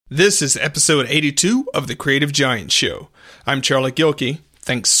This is episode 82 of The Creative Giant Show. I'm Charlie Gilkey.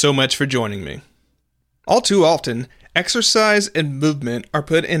 Thanks so much for joining me. All too often, exercise and movement are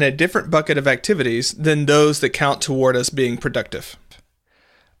put in a different bucket of activities than those that count toward us being productive.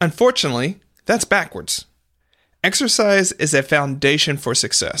 Unfortunately, that's backwards. Exercise is a foundation for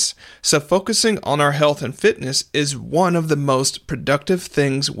success, so focusing on our health and fitness is one of the most productive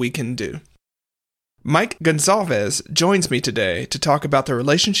things we can do. Mike Goncalves joins me today to talk about the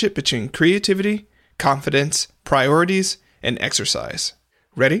relationship between creativity, confidence, priorities, and exercise.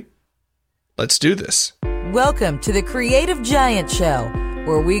 Ready? Let's do this. Welcome to the Creative Giant Show,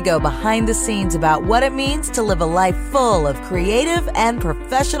 where we go behind the scenes about what it means to live a life full of creative and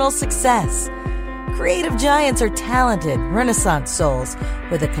professional success. Creative giants are talented, Renaissance souls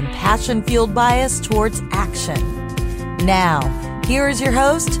with a compassion-fueled bias towards action. Now, here is your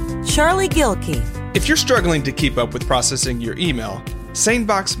host, Charlie Gilkey. If you're struggling to keep up with processing your email,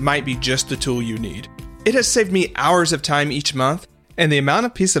 SaneBox might be just the tool you need. It has saved me hours of time each month, and the amount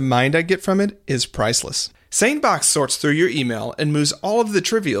of peace of mind I get from it is priceless. SaneBox sorts through your email and moves all of the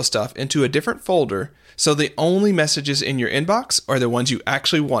trivial stuff into a different folder, so the only messages in your inbox are the ones you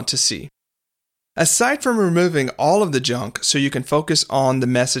actually want to see. Aside from removing all of the junk so you can focus on the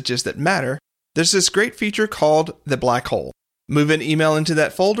messages that matter, there's this great feature called the black hole. Move an email into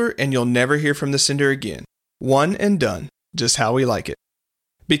that folder and you'll never hear from the sender again. One and done, just how we like it.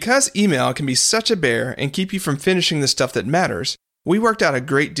 Because email can be such a bear and keep you from finishing the stuff that matters, we worked out a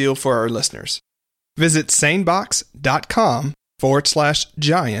great deal for our listeners. Visit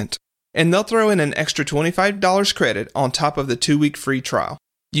sanebox.com/giant and they'll throw in an extra $25 credit on top of the 2-week free trial.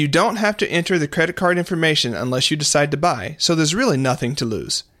 You don't have to enter the credit card information unless you decide to buy, so there's really nothing to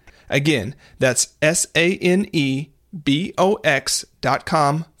lose. Again, that's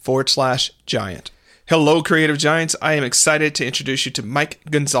sanebox.com/giant. Hello, Creative Giants. I am excited to introduce you to Mike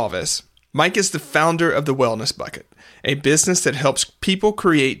Goncalves. Mike is the founder of The Wellness Bucket, a business that helps people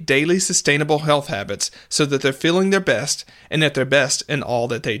create daily sustainable health habits so that they're feeling their best and at their best in all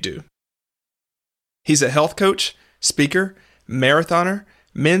that they do. He's a health coach, speaker, marathoner,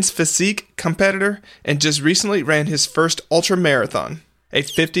 men's physique competitor, and just recently ran his first ultra marathon, a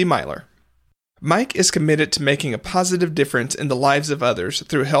 50-miler. Mike is committed to making a positive difference in the lives of others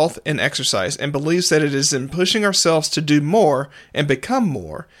through health and exercise and believes that it is in pushing ourselves to do more and become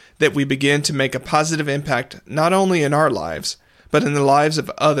more that we begin to make a positive impact not only in our lives, but in the lives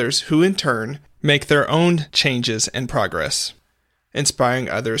of others who in turn make their own changes and progress, inspiring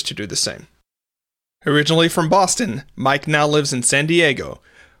others to do the same. Originally from Boston, Mike now lives in San Diego,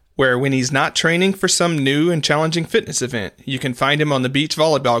 where when he's not training for some new and challenging fitness event, you can find him on the beach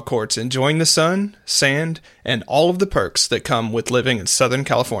volleyball courts enjoying the sun, sand, and all of the perks that come with living in Southern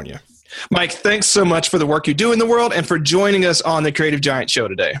California. Mike, thanks so much for the work you do in the world and for joining us on the Creative Giant Show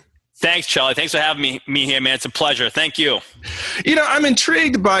today. Thanks, Charlie. Thanks for having me here, man. It's a pleasure. Thank you. You know, I'm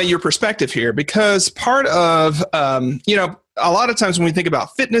intrigued by your perspective here because part of, a lot of times when we think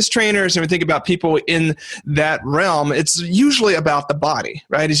about fitness trainers and we think about people in that realm, it's usually about the body,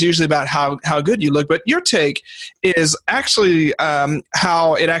 right? It's usually about how good you look. But your take is actually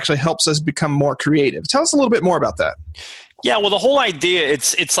how it actually helps us become more creative. Tell us a little bit more about that. Yeah, well, the whole idea,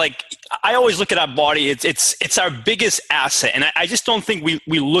 it's like, I always look at our body, it's our biggest asset. And I just don't think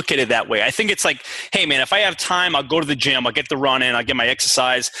we look at it that way. I think it's like, hey man, if I have time, I'll go to the gym, I'll get the run in, I'll get my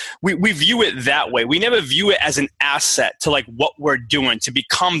exercise. We view it that way. We never view it as an asset to like what we're doing to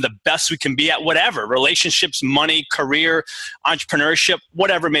become the best we can be at whatever, relationships, money, career, entrepreneurship,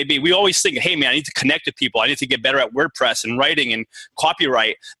 whatever it may be. We always think, hey man, I need to connect with people. I need to get better at WordPress and writing and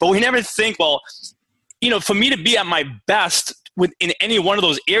copyright. But we never think, well, for me to be at my best in any one of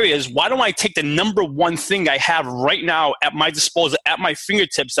those areas, why don't I take the number one thing I have right now at my disposal, at my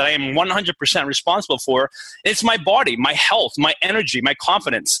fingertips that I am 100% responsible for? It's my body, my health, my energy, my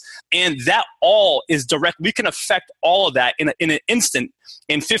confidence. And that all is direct. We can affect all of that in an instant,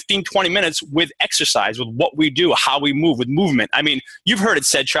 in 15, 20 minutes with exercise, with what we do, how we move, with movement. I mean, you've heard it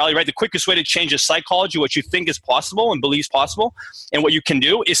said, Charlie, right? The quickest way to change your psychology, what you think is possible and believes possible, and what you can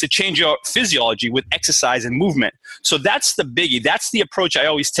do is to change your physiology with exercise and movement. So that's the biggie. That's the approach I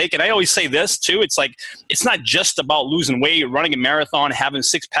always take. And I always say this too. It's like, it's not just about losing weight, running a marathon, having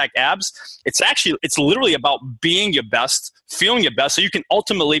 6-pack abs. It's literally about being your best, feeling your best, so you can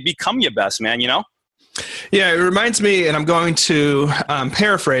ultimately become your best, man, Yeah, it reminds me, and I'm going to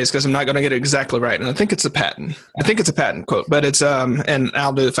paraphrase because I'm not going to get it exactly right, and I think it's a patent quote, but it's, and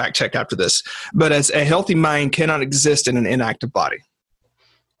I'll do the fact check after this, but it's a healthy mind cannot exist in an inactive body.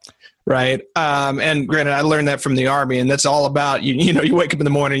 Right. And granted, I learned that from the Army, and that's all about, you wake up in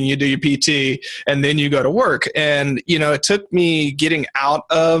the morning, you do your PT, and then you go to work. And, it took me getting out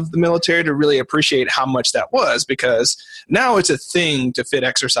of the military to really appreciate how much that was, because now it's a thing to fit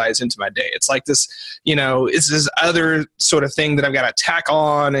exercise into my day. It's like this, it's this other sort of thing that I've got to tack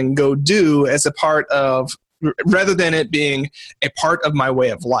on and go do as a part of, rather than it being a part of my way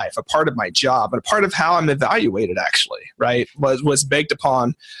of life, a part of my job, and a part of how I'm evaluated, actually, right, was baked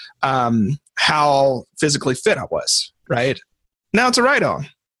upon how physically fit I was, right? Now it's a write-on.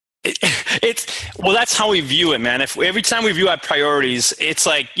 Well, that's how we view it, man. If every time we view our priorities, it's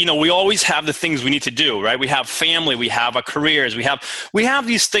like, we always have the things we need to do, right? We have family, we have our careers, we have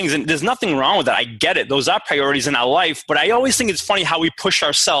these things, and there's nothing wrong with that. I get it. Those are priorities in our life, but I always think it's funny how we push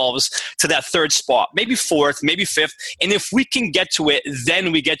ourselves to that third spot, maybe fourth, maybe fifth. And if we can get to it,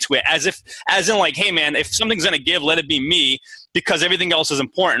 then we get to it as in like, hey man, if something's going to give, let it be me, because everything else is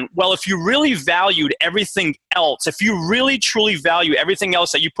important. Well, if you really valued everything else, if you really truly value everything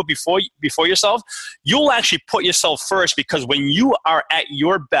else that you put before yourself, you'll actually put yourself first, because when you are at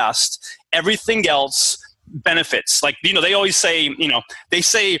your best, everything else benefits. Like, they always say, they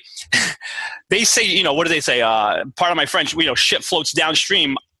say, what do they say? Part of my French, shit floats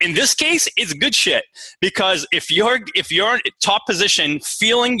downstream. In this case, it's good shit, because if you're in top position,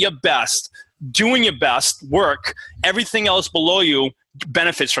 feeling your best, doing your best work, everything else below you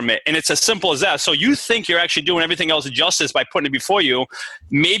benefits from it. And it's as simple as that. So you think you're actually doing everything else justice by putting it before you,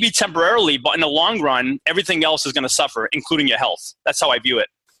 maybe temporarily, but in the long run, everything else is going to suffer, including your health. That's how I view it.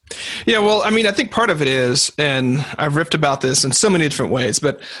 Yeah, well, I think part of it is, and I've riffed about this in so many different ways,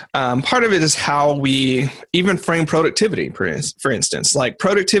 but part of it is how we even frame productivity, for instance. Like,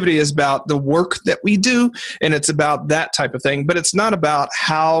 productivity is about the work that we do, and it's about that type of thing, but it's not about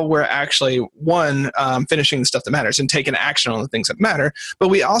how we're actually, finishing the stuff that matters and taking action on the things that matter, but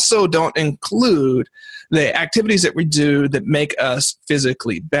we also don't include the activities that we do that make us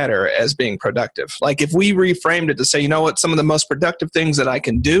physically better as being productive. Like, if we reframed it to say, some of the most productive things that I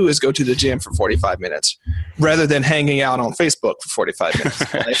can do is go to the gym for 45 minutes rather than hanging out on Facebook for 45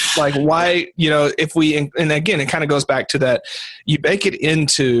 minutes. like why, if we, and again, it kind of goes back to that, you bake it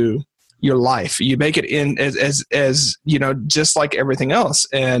into your life, you make it in as just like everything else.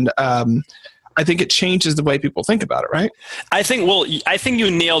 And, I think it changes the way people think about it, right? I think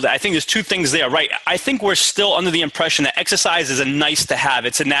you nailed it. I think there's two things there, right? I think we're still under the impression that exercise is a nice to have.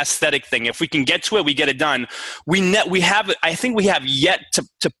 It's an aesthetic thing. If we can get to it, we get it done. I think we have yet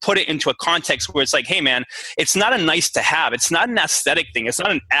to put it into a context where it's like, hey man, it's not a nice to have. It's not an aesthetic thing. It's not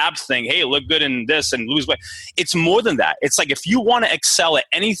an ab thing. Hey, look good in this and lose weight. It's more than that. It's like, if you want to excel at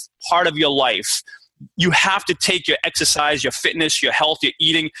any part of your life, you have to take your exercise, your fitness, your health, your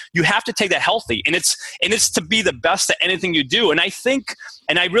eating. You have to take that healthy, and it's to be the best at anything you do. And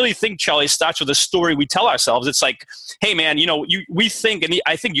I really think, Charlie, it starts with a story we tell ourselves. It's like, hey man, we think, and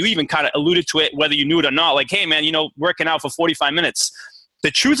I think you even kind of alluded to it, whether you knew it or not. Like, hey man, working out for 45 minutes. The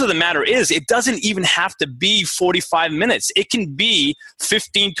truth of the matter is, it doesn't even have to be 45 minutes. It can be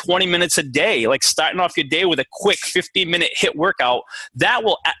 15, 20 minutes a day, like starting off your day with a quick 15-minute HIIT workout. That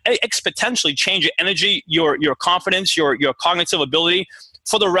will exponentially change your energy, your confidence, your cognitive ability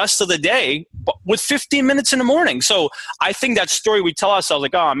for the rest of the day, but with 15 minutes in the morning. So I think that story we tell ourselves,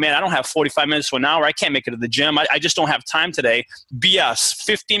 like, oh man, I don't have 45 minutes to an hour. I can't make it to the gym. I just don't have time today. BS,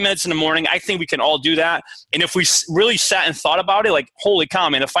 15 minutes in the morning. I think we can all do that. And if we really sat and thought about it, like, holy cow,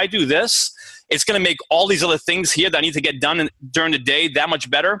 man, if I do this, it's going to make all these other things here that I need to get done during the day that much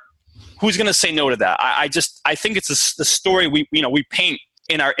better. Who's going to say no to that? I think it's the story we paint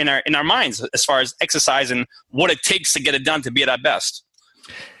in our minds as far as exercise and what it takes to get it done to be at our best.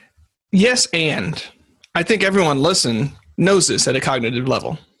 Yes, and I think everyone knows this at a cognitive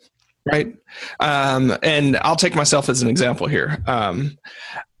level, right? And I'll take myself as an example here.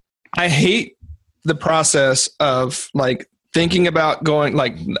 I hate the process of thinking about going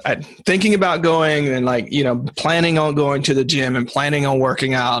and planning on going to the gym and planning on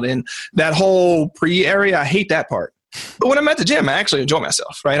working out and that whole pre-area. I hate that part. But when I'm at the gym, I actually enjoy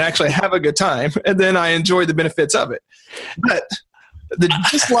myself, right? I actually have a good time, and then I enjoy the benefits of it. But the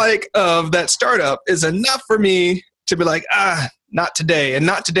dislike of that startup is enough for me to be like, not today. And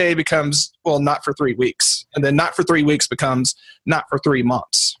not today becomes, well, not for 3 weeks. And then not for 3 weeks becomes not for 3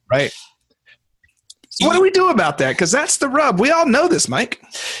 months, right? So what do we do about that? Because that's the rub. We all know this, Mike.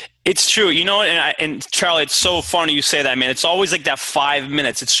 It's true. And Charlie, it's so funny you say that, man. It's always like that 5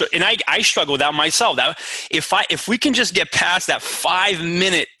 minutes. And I struggle with that myself. That if we can just get past that 5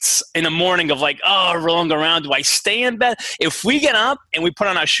 minutes in the morning of rolling around, do I stay in bed? If we get up and we put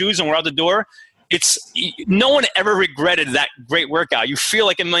on our shoes and we're out the door, no one ever regretted that great workout. You feel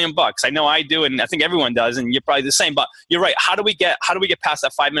like $1 million. I know I do, and I think everyone does, and you're probably the same. But you're right. How do we get past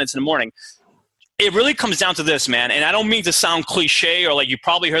that 5 minutes in the morning? It really comes down to this, man. And I don't mean to sound cliche or like you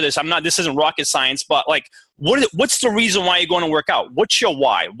probably heard this. This isn't rocket science, but like, what's the reason why you're going to work out? What's your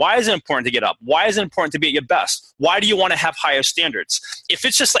why? Why is it important to get up? Why is it important to be at your best? Why do you want to have higher standards? If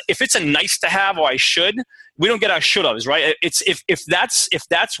it's a nice to have or I should, we don't get our should haves, right? It's if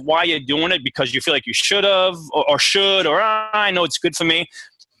that's why you're doing it because you feel like you should have or should, or I know it's good for me.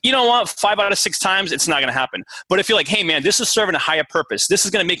 You know what? 5 out of 6 times, it's not going to happen. But if you're like, hey, man, this is serving a higher purpose. This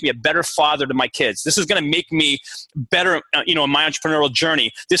is going to make me a better father to my kids. This is going to make me better, in my entrepreneurial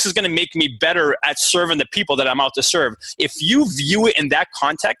journey. This is going to make me better at serving the people that I'm out to serve. If you view it in that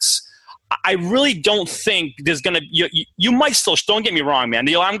context, I really don't think there's going to you might still, don't get me wrong, man.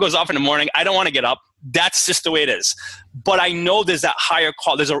 The alarm goes off in the morning. I don't want to get up. That's just the way it is. But I know there's that higher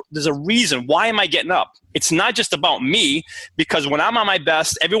call. There's a reason. Why am I getting up? It's not just about me, because when I'm on my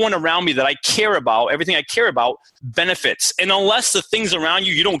best, everyone around me that I care about, everything I care about benefits. And unless the things around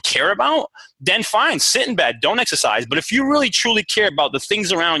you don't care about, then fine, sit in bed, don't exercise. But if you really truly care about the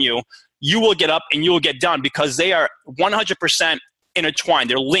things around you, you will get up and you will get done because they are 100% intertwined.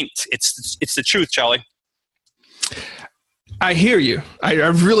 They're linked. It's the truth, Charlie. I hear you. I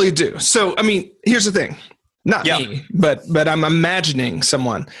really do. So, here's the thing. Not me, but I'm imagining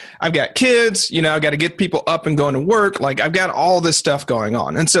someone. I've got kids, I've got to get people up and going to work. Like I've got all this stuff going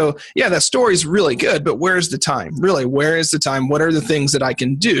on. And so, yeah, that story's really good, but where's the time? Really, where is the time? What are the things that I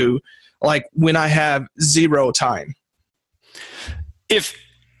can do like when I have zero time? So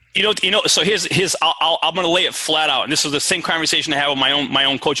I'm going to lay it flat out. And this is the same conversation I have with my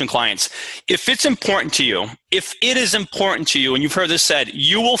own coaching clients. If it's important to you, and you've heard this said,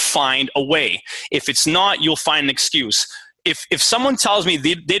 you will find a way. If it's not, you'll find an excuse. If someone tells me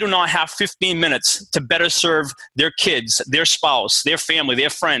they do not have 15 minutes to better serve their kids, their spouse, their family, their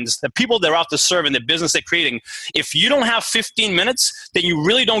friends, the people they're out to serve in the business they're creating, if you don't have 15 minutes, then you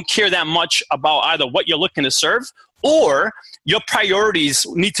really don't care that much about either what you're looking to serve or your priorities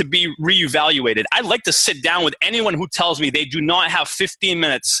need to be reevaluated. I'd like to sit down with anyone who tells me they do not have 15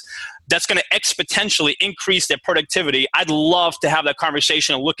 minutes that's going to exponentially increase their productivity. I'd love to have that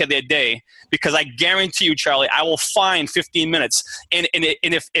conversation and look at their day, because I guarantee you, Charlie, I will find 15 minutes. And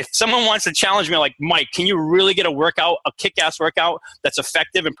if someone wants to challenge me like, Mike, can you really get a kick-ass workout that's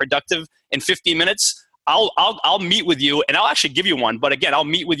effective and productive in 15 minutes? I'll meet with you, and I'll actually give you one. But again, I'll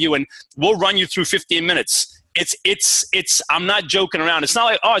meet with you and we'll run you through 15 minutes. I'm not joking around. It's not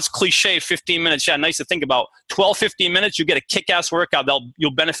like, it's cliche, 15 minutes. Yeah, nice to think about. 12, 15 minutes, you get a kick-ass workout.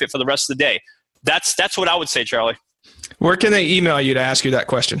 You'll benefit for the rest of the day. That's what I would say, Charlie. Where can they email you to ask you that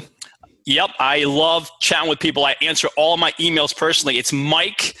question? Yep, I love chatting with people. I answer all of my emails personally. It's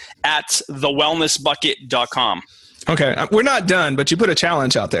mike@thewellnessbucket.com. Okay. We're not done, but you put a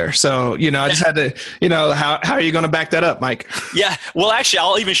challenge out there. So, I just had to, how are you going to back that up, Mike? Yeah. Well, actually,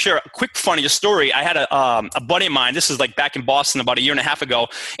 I'll even share a quick funny story. I had a buddy of mine. This is like back in Boston about a year and a half ago.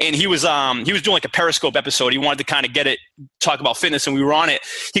 And he was doing like a Periscope episode. He wanted to kind of talk about fitness, and we were on it.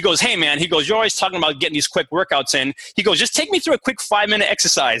 He goes, hey man, you're always talking about getting these quick workouts in. He goes, just take me through a quick 5-minute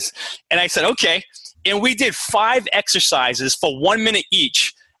exercise. And I said, okay. And we did 5 exercises for 1 minute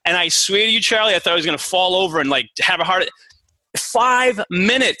each. And I swear to you, Charlie, I thought I was going to fall over and like have a heart. 5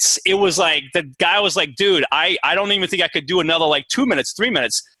 minutes. It was like, the guy was like, dude, I don't even think I could do another like 2 minutes, 3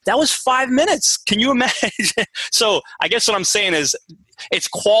 minutes. That was 5 minutes. Can you imagine? So I guess what I'm saying is it's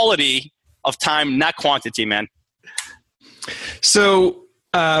quality of time, not quantity, man. So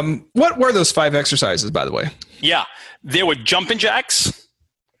what were those 5 exercises, by the way? Yeah. There were jumping jacks.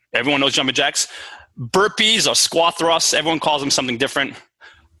 Everyone knows jumping jacks. Burpees or squat thrusts. Everyone calls them something different.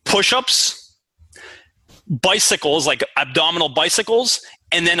 Push-ups, bicycles, like abdominal bicycles,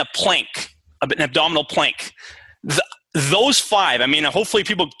 and then an abdominal plank. Those 5, hopefully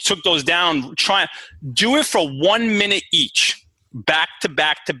people took those down. Do it for 1 minute each, back to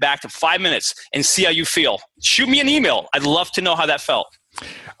back to back to 5 minutes, and see how you feel. Shoot me an email. I'd love to know how that felt.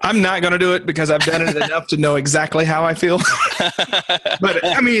 I'm not going to do it because I've done it enough to know exactly how I feel. But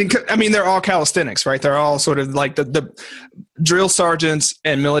they're all calisthenics, right? They're all sort of like the drill sergeants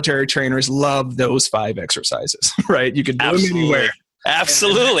and military trainers love those 5 exercises, right? You can do them anywhere.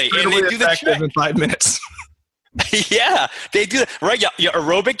 Absolutely. And they do the trick in 5 minutes. Yeah, they do that, right? You're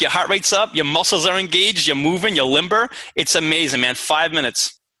aerobic, your heart rate's up, your muscles are engaged, you're moving, you're limber. It's amazing, man. 5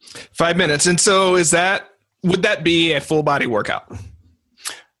 minutes. 5 minutes. And so would that be a full body workout?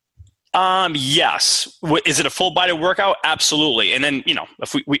 Yes. Is it a full body workout? Absolutely. And then,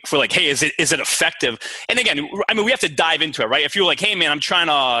 if we're like, hey, is it effective? And again, I mean, we have to dive into it, right? If you're like, hey man, I'm trying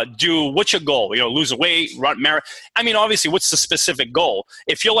to what's your goal? Lose a weight, run marathon. I mean, obviously, what's the specific goal?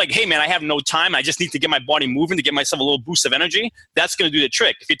 If you're like, hey man, I have no time, I just need to get my body moving to get myself a little boost of energy, that's going to do the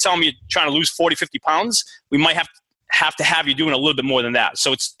trick. If you're telling me you're trying to lose 40, 50 pounds, we might have to have you doing a little bit more than that.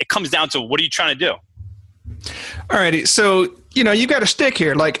 So it comes down to, what are you trying to do? All righty. So, you've got a stick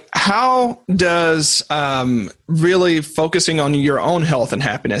here. Like, how does really focusing on your own health and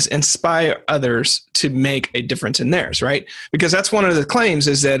happiness inspire others to make a difference in theirs, right? Because that's one of the claims,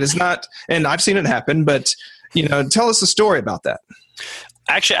 is that it's not, and I've seen it happen, but, tell us a story about that.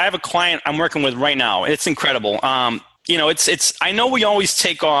 Actually, I have a client I'm working with right now. It's incredible. I know we always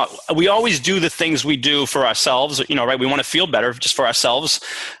do the things we do for ourselves, right? We want to feel better just for ourselves,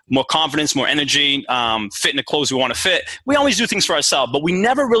 more confidence, more energy, fit in the clothes we want to fit. We always do things for ourselves, but we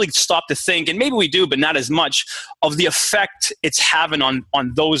never really stop to think, and maybe we do, but not as much, of the effect it's having on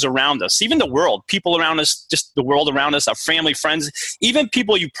those around us, even the world, people around us, just the world around us, our family, friends, even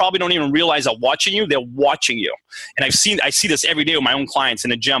people you probably don't even realize are watching you, they're watching you. And I see this every day with my own clients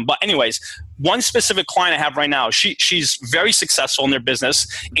in the gym. But anyways, one specific client I have right now, she's very successful in their business,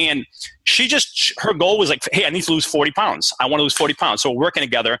 and her goal was like, hey, I need to lose 40 pounds. I want to lose 40 pounds. So we're working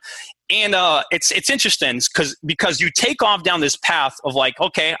together. And it's interesting because you take off down this path of like,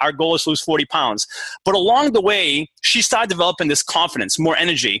 okay, our goal is to lose 40 pounds. But along the way, she started developing this confidence, more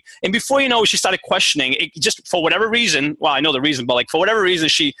energy. And before you know it, she started questioning it, just for whatever reason. Well, I know the reason, but like for whatever reason,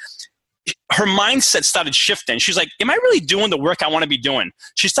 her mindset started shifting. She's like, am I really doing the work I want to be doing?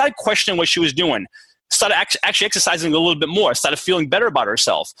 She started questioning what she was doing. Started actually exercising a little bit more. Started feeling better about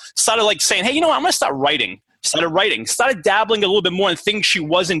herself. Started like saying, hey, I'm going to start writing. Started dabbling a little bit more in things she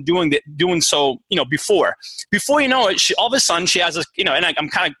wasn't doing so, before. Before you know it, all of a sudden she has and I'm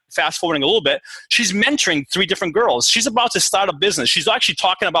kind of fast forwarding a little bit. She's mentoring 3 different girls. She's about to start a business. She's actually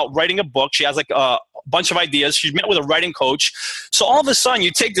talking about writing a book. She has like a bunch of ideas. She's met with a writing coach. So all of a sudden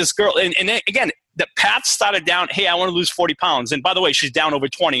you take this girl and then, again, the path started down. Hey, I want to lose 40 pounds. And by the way, she's down over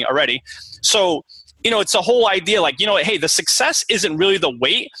 20 already. So, it's a whole idea like, hey, the success isn't really the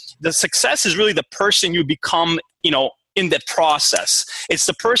weight. The success is really the person you become, in the process. It's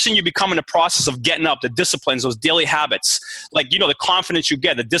the person you become in the process of getting up, the disciplines, those daily habits, like, the confidence you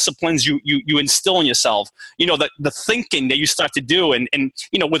get, the disciplines you instill in yourself, the thinking that you start to do. And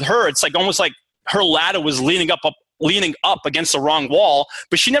with her, it's like almost like her ladder was leaning up against the wrong wall,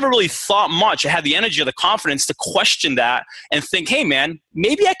 but she never really thought much. I had the energy or the confidence to question that and think, hey man,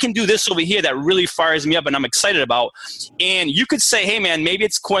 maybe I can do this over here that really fires me up and I'm excited about. And you could say, hey man, maybe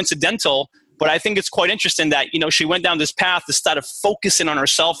it's coincidental, but I think it's quite interesting that, she went down this path to start focusing on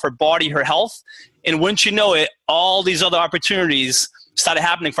herself, her body, her health. And once you know it, all these other opportunities started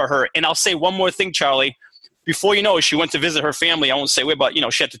happening for her. And I'll say one more thing, Charlie. Before you know it, she went to visit her family. I won't say where, but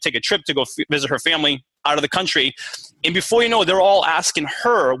she had to take a trip to go visit her family out of the country. And before you know it, they're all asking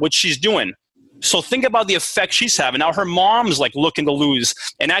her what she's doing. So think about the effect she's having. Now her mom's like looking to lose.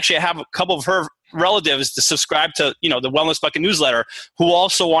 And actually I have a couple of her relatives to subscribe to, the Wellness Bucket newsletter who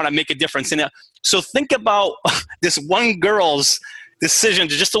also want to make a difference. And so think about this one girl's decision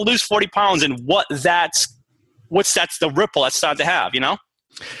to lose 40 pounds and what's the ripple that's started to have,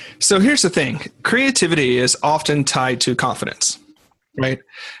 So here's the thing. Creativity is often tied to confidence, right?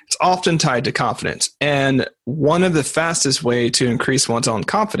 It's often tied to confidence. And one of the fastest way to increase one's own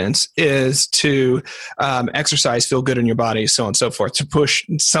confidence is to exercise, feel good in your body, so on and so forth,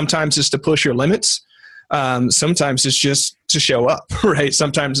 sometimes it's to push your limits. Sometimes it's just to show up, right?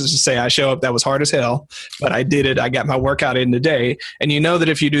 Sometimes it's to say, I show up, that was hard as hell, but I did it. I got my workout in today. And you know that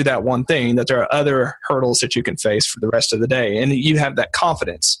if you do that one thing, that there are other hurdles that you can face for the rest of the day. And you have that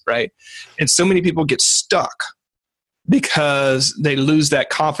confidence, right? And so many people get stuck because they lose that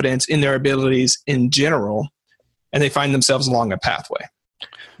confidence in their abilities in general, and they find themselves along a pathway,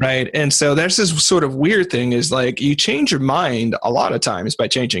 right? And so there's this sort of weird thing is like you change your mind a lot of times by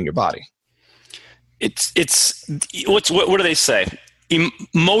changing your body. What do they say?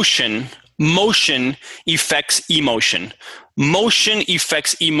 Motion affects emotion. Motion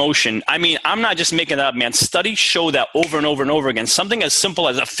affects emotion. I mean, I'm not just making that up, man. Studies show that over and over and over again. Something as simple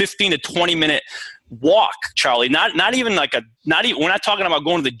as a 15 to 20 minute walk, Charlie. Not even we're not talking about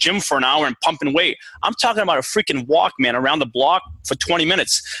going to the gym for an hour and pumping weight. I'm talking about a freaking walk, man, around the block for 20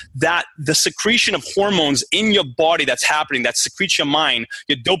 minutes. That the secretion of hormones in your body that's happening, that secretes your mind,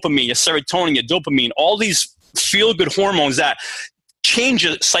 your dopamine, your serotonin, your dopamine, all these feel-good hormones that change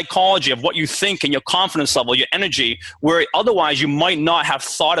your psychology of what you think and your confidence level, your energy, where otherwise you might not have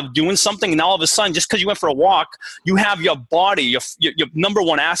thought of doing something. And now all of a sudden, just because you went for a walk, you have your body, your number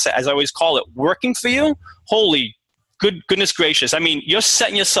one asset, as I always call it, working for you. Holy goodness gracious. I mean, you're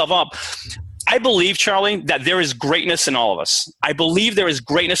setting yourself up. I believe, Charlie, that there is greatness in all of us. I believe there is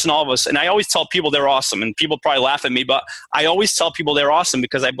greatness in all of us. And I always tell people they're awesome. And people probably laugh at me, but I always tell people they're awesome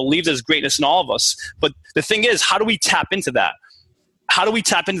because I believe there's greatness in all of us. But the thing is, how do we tap into that? How do we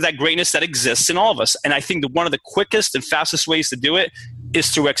tap into that greatness that exists in all of us? And I think that one of the quickest and fastest ways to do it is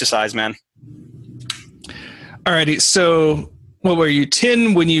through exercise, man. All righty. So what were you,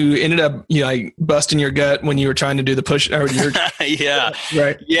 10 when you ended up like busting your gut when you were trying to do the push? Or Yeah.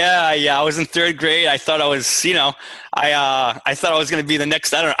 Right. Yeah. I was in third grade. I thought I was, I thought I was going to be the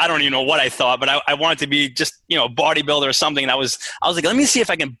next, I don't even know what I thought, but I wanted to be just, a bodybuilder or something. And I was like, let me see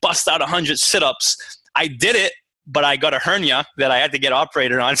if I can bust out 100 sit-ups. I did it, but I got a hernia that I had to get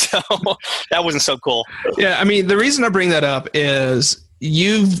operated on. So that wasn't so cool. Yeah. I mean, the reason I bring that up is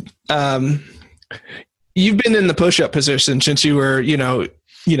you've been in the push-up position since you were,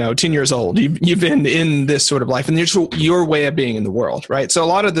 10 years old. You've been in this sort of life, and there's your way of being in the world, right? So a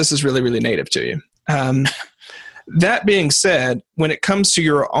lot of this is really, really native to you. That being said, when it comes to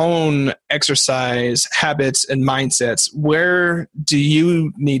your own exercise habits and mindsets, where do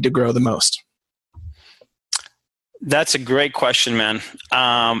you need to grow the most? That's a great question, man.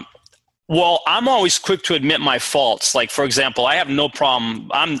 Well, I'm always quick to admit my faults. Like, for example, I have no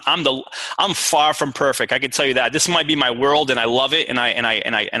problem. I'm far from perfect. I can tell you that. This might be my world, and I love it, and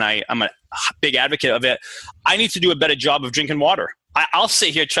I'm a big advocate of it. I need to do a better job of drinking water. I'll sit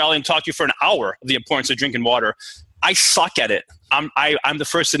here, Charlie, and talk to you for an hour of the importance of drinking water. I suck at it. I'm the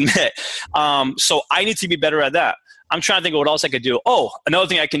first to admit. So I need to be better at that. I'm trying to think of what else I could do. Oh, another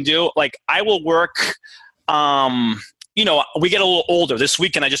thing I can do, like I will work. We get a little older. This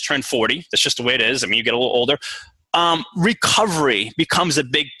weekend I just turned 40. That's just the way it is. I mean, you get a little older. Recovery becomes a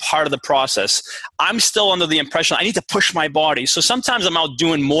big part of the process. I'm still under the impression I need to push my body. So sometimes I'm out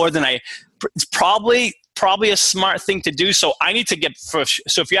doing more than it's probably a smart thing to do. So I need to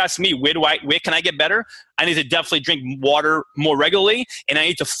so if you ask me, where can I get better? I need to definitely drink water more regularly, and I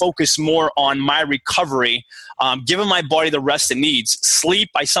need to focus more on my recovery, giving my body the rest it needs. Sleep,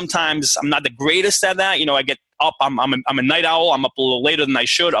 I'm not the greatest at that. I get up, I'm a night owl. I'm up a little later than I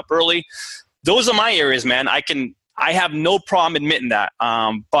should, up early. Those are my areas, man. I have no problem admitting that.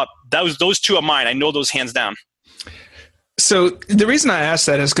 But those two are mine. I know those hands down. So the reason I ask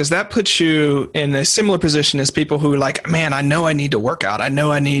that is because that puts you in a similar position as people who are like, man, I know I need to work out. I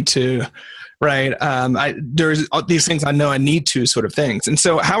know I need to, right? There's these things I know I need to sort of things. And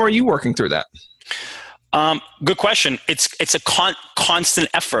so how are you working through that? Good question. It's a constant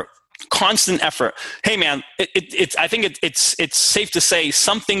effort. Constant effort. Hey man, I think it's safe to say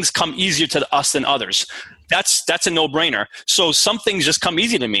some things come easier to us than others. That's a no-brainer. So some things just come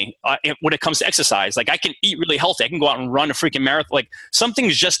easy to me when it comes to exercise. Like I can eat really healthy. I can go out and run a freaking marathon. Like some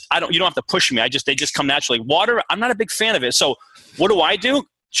things just you don't have to push me. They just come naturally. Water, I'm not a big fan of it. So what do?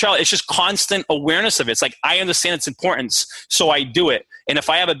 Charlie, it's just constant awareness of it. It's like I understand its importance, so I do it. And if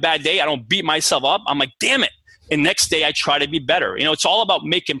I have a bad day, I don't beat myself up. I'm like, damn it. And next day I try to be better. It's all about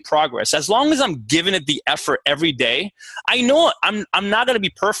making progress. As long as I'm giving it the effort every day, I know I'm not going to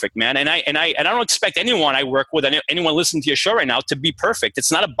be perfect, man. And I don't expect anyone I work with, anyone listening to your show right now, to be perfect. It's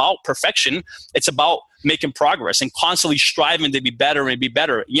not about perfection. It's about making progress and constantly striving to be better and be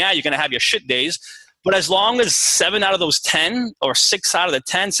better. Yeah, you're going to have your shit days, but as long as 7 out of those 10 or 6 out of the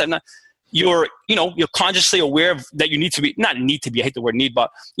 10, you're consciously aware of that you need to be, not need to be, I hate the word need,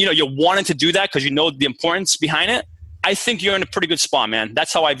 but you're wanting to do that because you know the importance behind it. I think you're in a pretty good spot, man.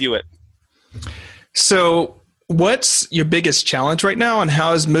 That's how I view it. So what's your biggest challenge right now, and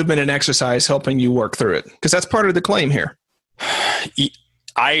how is movement and exercise helping you work through it? Because that's part of the claim here.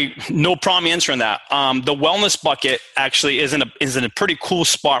 No problem answering that. The wellness bucket actually is in a pretty cool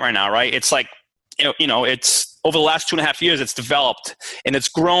spot right now, right? It's like, it's over the last 2.5 years, it's developed and it's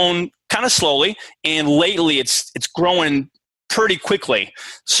grown kind of slowly. And lately it's growing pretty quickly.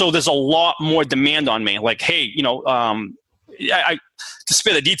 So there's a lot more demand on me. Like, hey, I to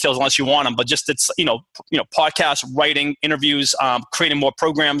spare the details unless you want them, but just it's podcasts, writing, interviews, creating more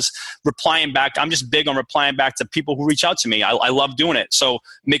programs, replying back. I'm just big on replying back to people who reach out to me. I love doing it. So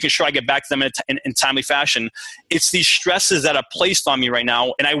making sure I get back to them in timely fashion. It's these stresses that are placed on me right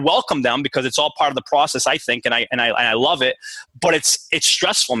now, and I welcome them because it's all part of the process, I think, and I love it. But it's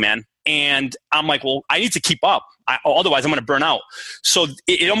stressful, man. And I'm like, well, I need to keep up. Otherwise I'm going to burn out. So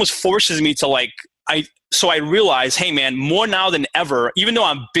it almost forces me to so I realized, hey man, more now than ever, even though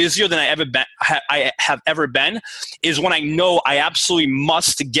I'm busier than I have ever been, is when I know I absolutely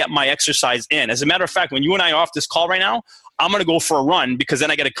must get my exercise in. As a matter of fact, when you and I are off this call right now, I'm going to go for a run because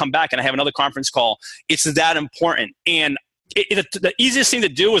then I got to come back and I have another conference call. It's that important. And the easiest thing to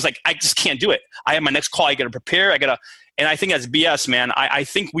do is like, I just can't do it. I have my next call. I got to prepare. And I think that's BS, man. I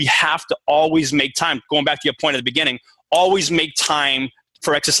think we have to always make time. Going back to your point at the beginning, always make time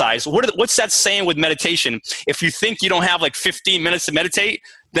for exercise. What's that saying with meditation? If you think you don't have like 15 minutes to meditate,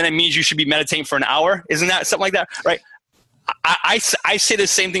 then it means you should be meditating for an hour. Isn't that something like that? Right. I say the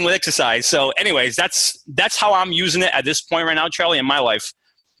same thing with exercise. So anyways, that's how I'm using it at this point right now, Charlie, in my life.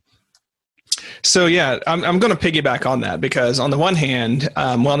 So yeah, I'm going to piggyback on that because on the one hand,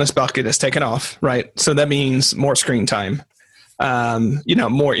 Wellness Bucket has taken off, right? So that means more screen time,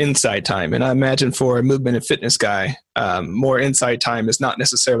 more inside time. And I imagine for a movement and fitness guy, more inside time is not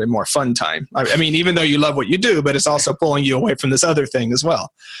necessarily more fun time. I mean, even though you love what you do, but it's also pulling you away from this other thing as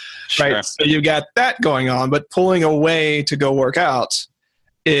well, sure. Right? So you got that going on, but pulling away to go work out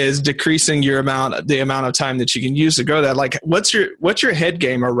is decreasing the amount of time that you can use to grow that. Like, what's your head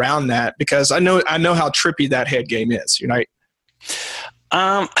game around that? Because I know how trippy that head game is, right?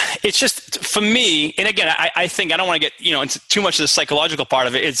 It's just for me, and again, I think I don't want to get into too much of the psychological part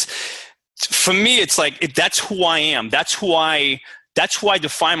of it. It's for me, it's like that's who I am. That's who I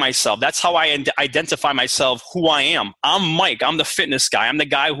define myself. That's how I identify myself. Who I am. I'm Mike. I'm the fitness guy. I'm the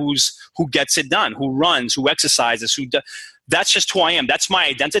guy who gets it done, who runs, who exercises, That's just who I am. That's my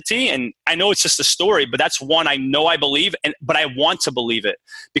identity. And I know it's just a story, but that's one I know I believe, but I want to believe it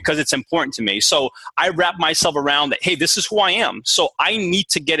because it's important to me. So I wrap myself around that, hey, this is who I am. So I need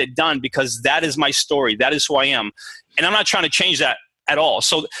to get it done because that is my story. That is who I am. And I'm not trying to change that at all.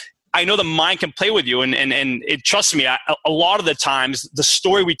 So I know the mind can play with you. And trust me, a lot of the times, the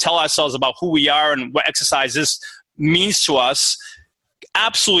story we tell ourselves about who we are and what exercise means to us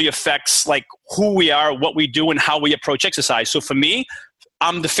absolutely affects like who we are, what we do, and how we approach exercise. So for me,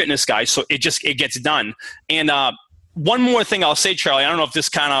 I'm the fitness guy, so it gets done. And one more thing I'll say, Charlie, I don't know if this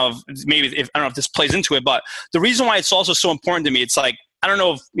I don't know if this plays into it, but the reason why it's also so important to me, it's like, I don't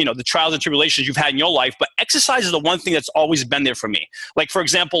know if, the trials and tribulations you've had in your life, but exercise is the one thing that's always been there for me. Like, for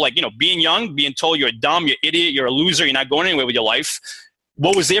example, like, being young, being told you're dumb, you're an idiot, you're a loser, you're not going anywhere with your life.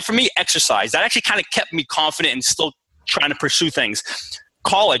 What was there for me? Exercise. That actually kind of kept me confident and still trying to pursue things.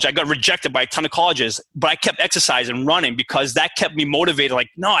 College, I got rejected by a ton of colleges, but I kept exercising and running because that kept me motivated. Like,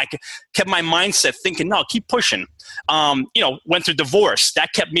 no, I kept my mindset thinking, no, keep pushing. Went through divorce.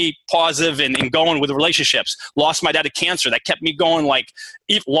 That kept me positive and going with relationships. Lost my dad to cancer. That kept me going. Like,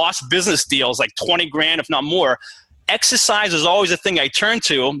 lost business deals, like 20 grand, if not more. Exercise is always a thing I turned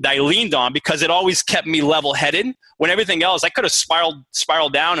to, that I leaned on because it always kept me level-headed. When everything else, I could have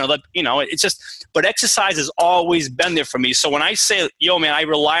spiraled down and it's just. But exercise has always been there for me. So when I say, yo, man, I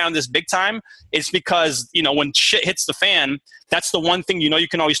rely on this big time, it's because when shit hits the fan, that's the one thing you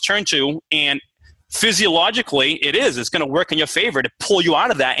can always turn to. And physiologically, it's going to work in your favor to pull you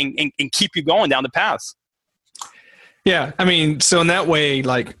out of that and keep you going down the path. Yeah, I mean, so in that way,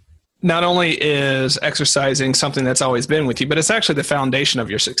 like, not only is exercising something that's always been with you, but it's actually the foundation of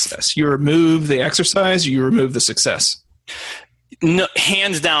your success. You remove the exercise, you remove the success. No,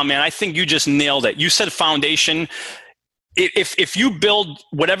 hands down, man. I think you just nailed it. You said foundation. If you build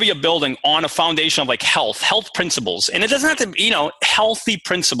whatever you're building on a foundation of like health principles, and it doesn't have to be, healthy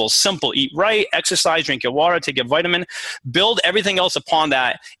principles, simple, eat right, exercise, drink your water, take your vitamin, build everything else upon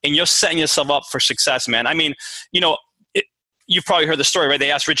that, and you're setting yourself up for success, man. I mean, you've probably heard the story, right?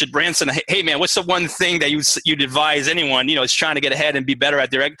 They asked Richard Branson, hey man, what's the one thing that you'd advise anyone, is trying to get ahead and be better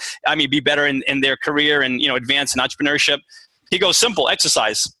be better in their career and, advance in entrepreneurship. He goes, simple,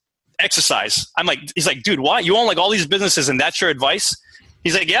 exercise. He's like, dude, what? You own like all these businesses and that's your advice?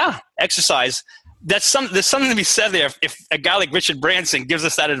 He's like, yeah, exercise. There's something to be said there. If a guy like Richard Branson gives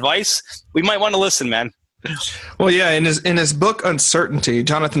us that advice, we might want to listen, man. Well, yeah, in his book, Uncertainty,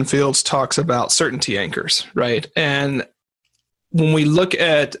 Jonathan Fields talks about certainty anchors, right? And when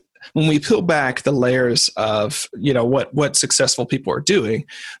we peel back the layers of, what successful people are doing,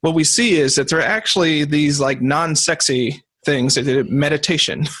 what we see is that there are actually these like non-sexy things.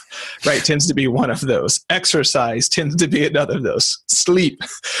 Meditation, right, tends to be one of those. Exercise tends to be another of those. Sleep,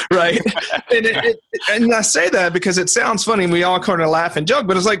 right? And I say that because it sounds funny and we all kind of laugh and joke,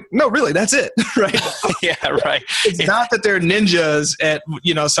 but it's like, no, really, that's it, right? Yeah, right. It's not that they're ninjas at,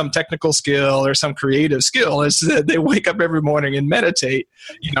 some technical skill or some creative skill. It's that they wake up every morning and meditate,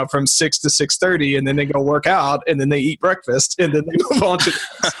 from 6 to 6:30, and then they go work out, and then they eat breakfast, and then they move on to.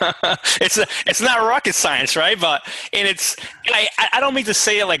 It's not rocket science, right? But and it's it's I don't mean to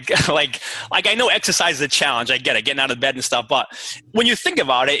say it like I know exercise is a challenge. I get it, getting out of bed and stuff. But when you think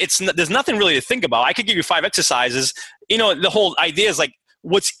about it, there's nothing really to think about. I could give you 5 exercises. The whole idea is like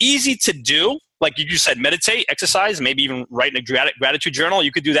what's easy to do. Like you just said, meditate, exercise, maybe even write in a gratitude journal.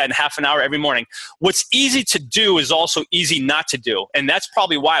 You could do that in half an hour every morning. What's easy to do is also easy not to do. And that's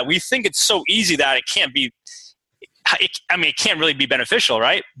probably why we think it's so easy that it can't be, it can't really be beneficial,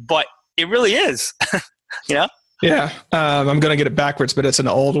 right? But it really is, Yeah. I'm going to get it backwards, but it's an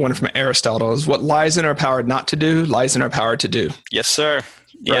old one from Aristotle. Is what lies in our power not to do lies in our power to do. Yes, sir.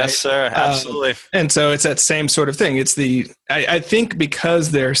 Yes, sir. Absolutely. And so it's that same sort of thing. It's I think because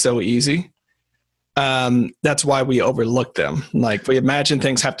they're so easy, that's why we overlook them. Like we imagine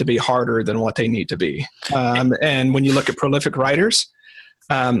things have to be harder than what they need to be. And when you look at prolific writers,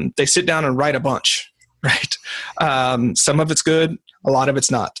 they sit down and write a bunch, right? Some of it's good, a lot of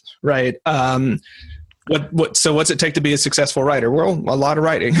it's not, right? So what's it take to be a successful writer? Well, a lot of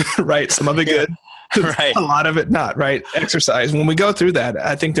writing, right? Some of it good. Right. A lot of it not, right? Exercise. When we go through that,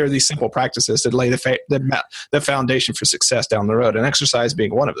 I think there are these simple practices that lay the foundation for success down the road, and exercise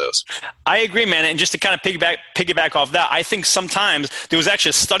being one of those. I agree, man. And just to kind of piggyback off that, I think sometimes there was actually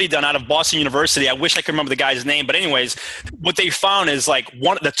a study done out of Boston University. I wish I could remember the guy's name, but anyways, what they found is like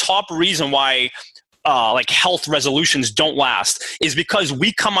the top reason why like health resolutions don't last is because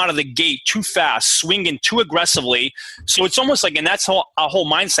we come out of the gate too fast, swinging too aggressively. So it's almost like, and that's our whole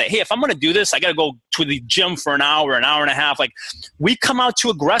mindset. Hey, if I'm going to do this, I got to go to the gym for an hour and a half. Like we come out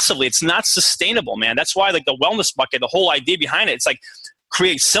too aggressively. It's not sustainable, man. That's why like the wellness bucket, the whole idea behind it, it's like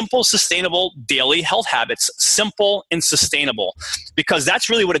create simple, sustainable daily health habits, simple and sustainable, because that's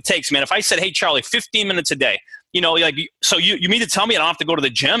really what it takes, man. If I said, hey, Charlie, 15 minutes a day, so you mean to tell me I don't have to go to the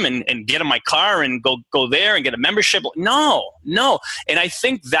gym and get in my car and go there and get a membership? No. And I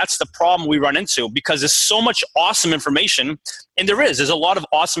think that's the problem we run into, because there's so much awesome information, and there's a lot of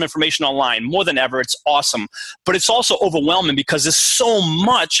awesome information online, more than ever. It's awesome, but it's also overwhelming because there's so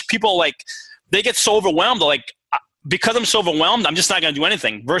much. People they get so overwhelmed. They're like, because I'm so overwhelmed, I'm just not going to do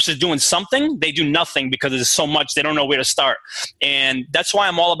anything, versus doing something. They do nothing because there's so much. They don't know where to start. And that's why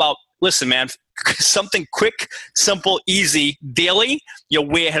I'm all about, listen, man, something quick, simple, easy, daily, you're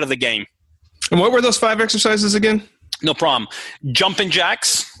way ahead of the game. And what were those 5 exercises again? No problem. Jumping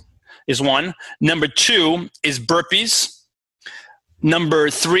jacks is one. Number 2 is burpees.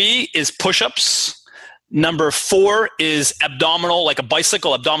 Number 3 is push-ups. Number 4 is abdominal, like a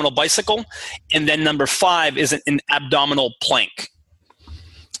bicycle, abdominal bicycle. And then number 5 is an abdominal plank.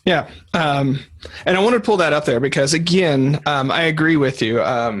 Yeah. And I want to pull that up there because, again, I agree with you.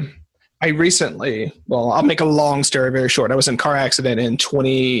 I recently, I'll make a long story very short. I was in a car accident in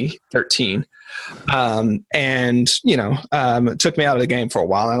 2013. And, it took me out of the game for a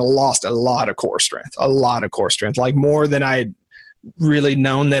while, and I lost a lot of core strength, like more than I'd really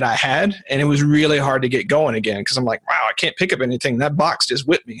known that I had. And it was really hard to get going again because I'm like, wow, I can't pick up anything. That box just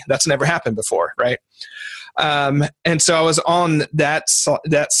whipped me. That's never happened before. Right. And so I was on that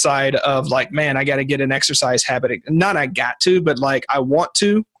side of like, man, I got to get an exercise habit. Not I got to, but like I want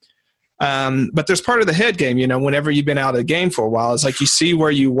to. But there's part of the head game, whenever you've been out of the game for a while, it's like you see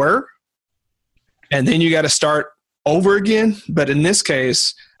where you were and then you got to start over again. But in this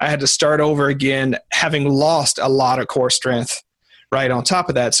case, I had to start over again, having lost a lot of core strength right on top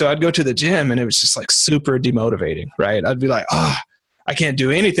of that. So I'd go to the gym and it was just like super demotivating, right? I'd be like, I can't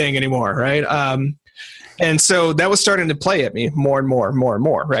do anything anymore, right? And so that was starting to play at me more and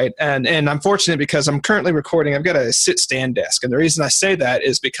more, right? And I'm fortunate because I'm currently recording. I've got a sit-stand desk. And the reason I say that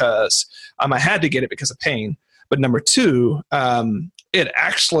is because I had to get it because of pain. But number 2, it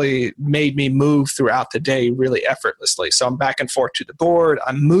actually made me move throughout the day really effortlessly. So I'm back and forth to the board.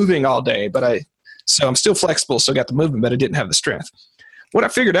 I'm moving all day, so I'm still flexible, so I got the movement, but I didn't have the strength. What I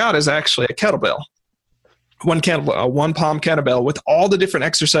figured out is actually a kettlebell. A 1 palm kettlebell with all the different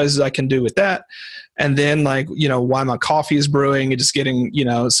exercises I can do with that. And then while my coffee is brewing and just getting,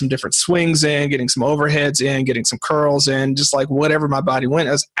 some different swings in, getting some overheads in, getting some curls in, just like whatever my body went,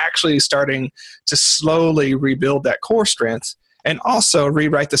 I was actually starting to slowly rebuild that core strength and also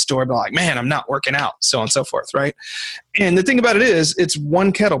rewrite the story by like, man, I'm not working out, so on and so forth, right? And the thing about it is, it's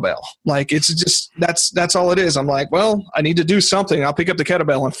 1 kettlebell. Like, it's just, that's all it is. I'm like, well, I need to do something. I'll pick up the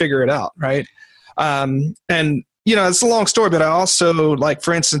kettlebell and figure it out, right? And it's a long story, but I also, like,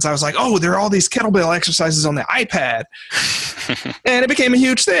 for instance, I was like, oh, there are all these kettlebell exercises on the iPad. And it became a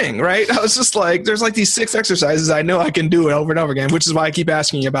huge thing, right? I was just like, there's like these 6 exercises I know I can do it over and over again, which is why I keep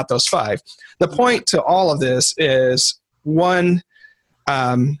asking you about those 5. The point to all of this is, 1,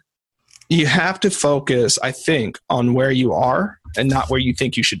 you have to focus, I think, on where you are and not where you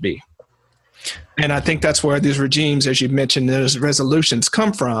think you should be. And I think that's where these regimes, as you mentioned, those resolutions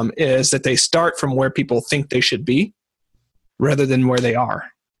come from, is that they start from where people think they should be rather than where they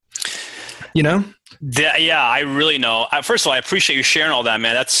are. You know? Yeah, I really know. First of all, I appreciate you sharing all that,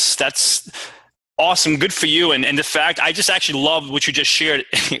 man. That's awesome. Good for you. And the fact, I just actually love what you just shared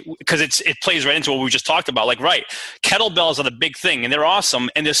because it plays right into what we just talked about. Like, right, kettlebells are the big thing and they're awesome.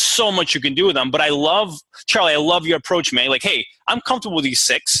 And there's so much you can do with them. But Charlie, I love your approach, man. Like, hey, I'm comfortable with these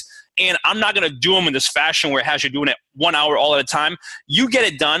 6 and I'm not going to do them in this fashion where it has you doing it 1 hour all at a time. You get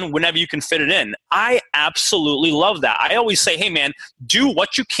it done whenever you can fit it in. I absolutely love that. I always say, hey, man, do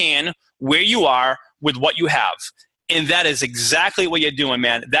what you can where you are with what you have. And that is exactly what you're doing,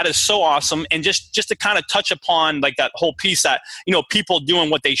 man. That is so awesome. And just to kind of touch upon like that whole piece that, people doing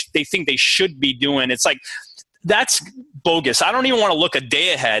what they think they should be doing. It's like, that's bogus. I don't even want to look a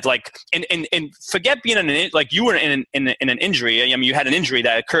day ahead. Like, and forget being like you were in an injury. I mean, you had an injury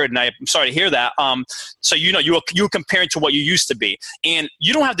that occurred, and I'm sorry to hear that. So you were comparing to what you used to be, and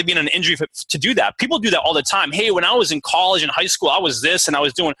you don't have to be in an injury to do that. People do that all the time. Hey, when I was in college and high school, I was this, and I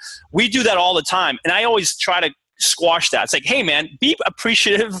was doing. We do that all the time, and I always try to squash that. It's like, hey, man, be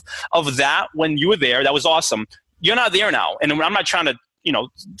appreciative of that when you were there. That was awesome. You're not there now, and I'm not trying to.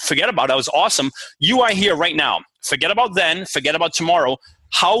 Forget about it. That was awesome. You are here right now. Forget about then. Forget about tomorrow.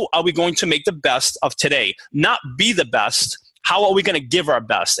 How are we going to make the best of today? Not be the best. How are we going to give our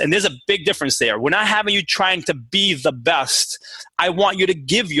best? And there's a big difference there. We're not having you trying to be the best. I want you to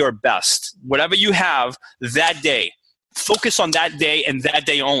give your best, whatever you have that day. Focus on that day and that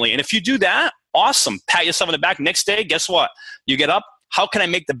day only. And if you do that, awesome. Pat yourself on the back. Next day, guess what? You get up. How can I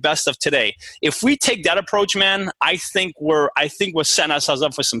make the best of today? If we take that approach, man, I think we're setting ourselves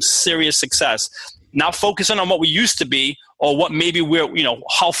up for some serious success. Not focusing on what we used to be or what maybe we're,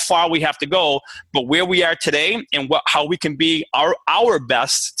 how far we have to go, but where we are today and how we can be our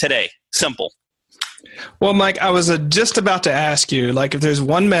best today. Simple. Well, Mike, I was just about to ask you, like, if there's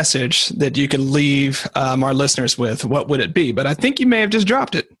one message that you could leave our listeners with, what would it be? But I think you may have just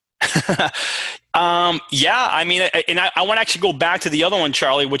dropped it. Yeah, I mean, and I want to actually go back to the other one,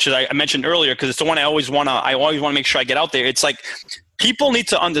 Charlie, which is I mentioned earlier, because it's the one I always want to make sure I get out there. It's like, people need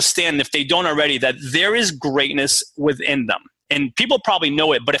to understand, if they don't already, that there is greatness within them. And people probably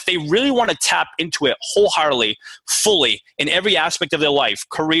know it, but if they really want to tap into it wholeheartedly, fully, in every aspect of their life,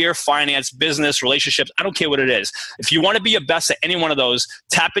 career, finance, business, relationships, I don't care what it is. If you want to be your best at any one of those,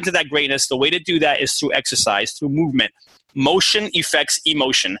 tap into that greatness. The way to do that is through exercise, through movement. Motion affects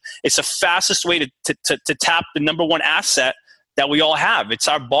emotion. It's the fastest way to tap the number one asset that we all have. It's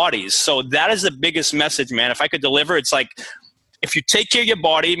our bodies. So that is the biggest message, man. If I could deliver, it's like, if you take care of your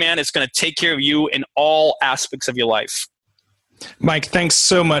body, man, it's going to take care of you in all aspects of your life. Mike, thanks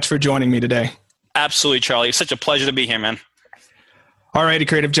so much for joining me today. Absolutely, Charlie. It's such a pleasure to be here, man. All righty,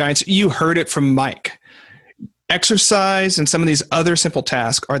 Creative Giants. You heard it from Mike. Exercise and some of these other simple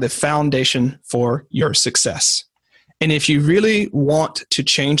tasks are the foundation for your success. And if you really want to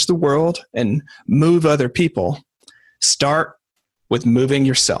change the world and move other people, start with moving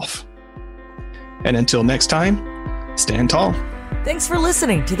yourself. And until next time, stand tall. Thanks for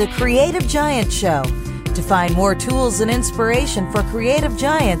listening to the Creative Giant Show. To find more tools and inspiration for creative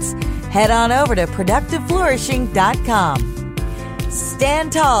giants, head on over to productiveflourishing.com.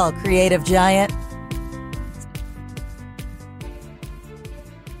 Stand tall, Creative Giant.